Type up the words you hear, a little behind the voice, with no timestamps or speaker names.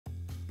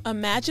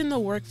Imagine the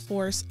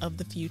workforce of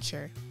the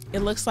future. It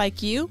looks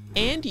like you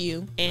and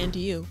you and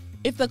you.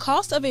 If the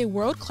cost of a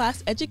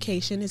world-class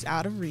education is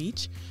out of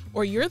reach,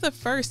 or you're the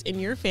first in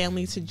your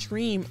family to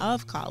dream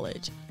of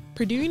college,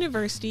 Purdue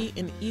University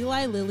and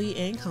Eli Lilly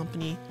and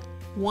Company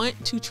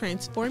want to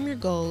transform your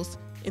goals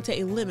into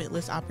a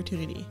limitless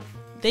opportunity.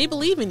 They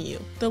believe in you.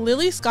 The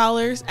Lilly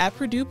Scholars at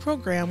Purdue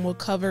program will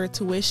cover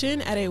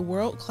tuition at a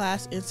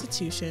world-class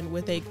institution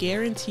with a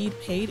guaranteed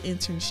paid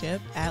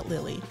internship at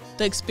Lilly.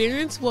 The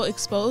experience will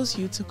expose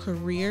you to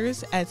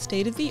careers at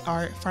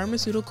state-of-the-art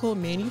pharmaceutical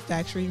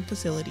manufacturing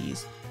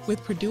facilities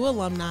with Purdue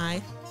alumni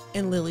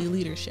and Lilly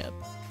leadership.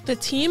 The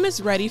team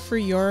is ready for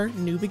your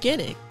new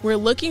beginning. We're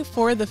looking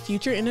for the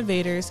future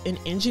innovators in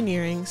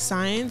engineering,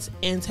 science,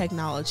 and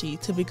technology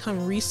to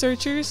become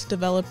researchers,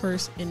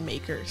 developers, and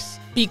makers.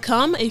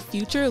 Become a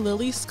future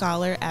Lilly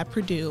Scholar at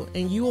Purdue,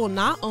 and you will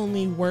not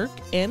only work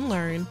and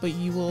learn, but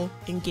you will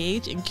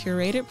engage in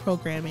curated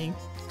programming,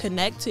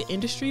 connect to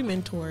industry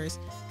mentors,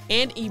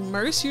 and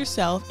immerse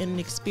yourself in an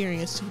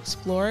experience to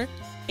explore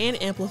and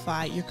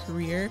amplify your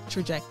career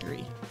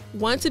trajectory.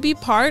 Want to be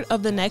part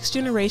of the next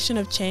generation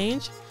of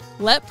change?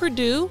 Let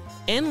Purdue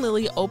and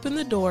Lilly open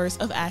the doors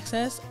of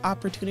access,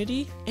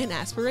 opportunity, and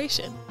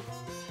aspiration.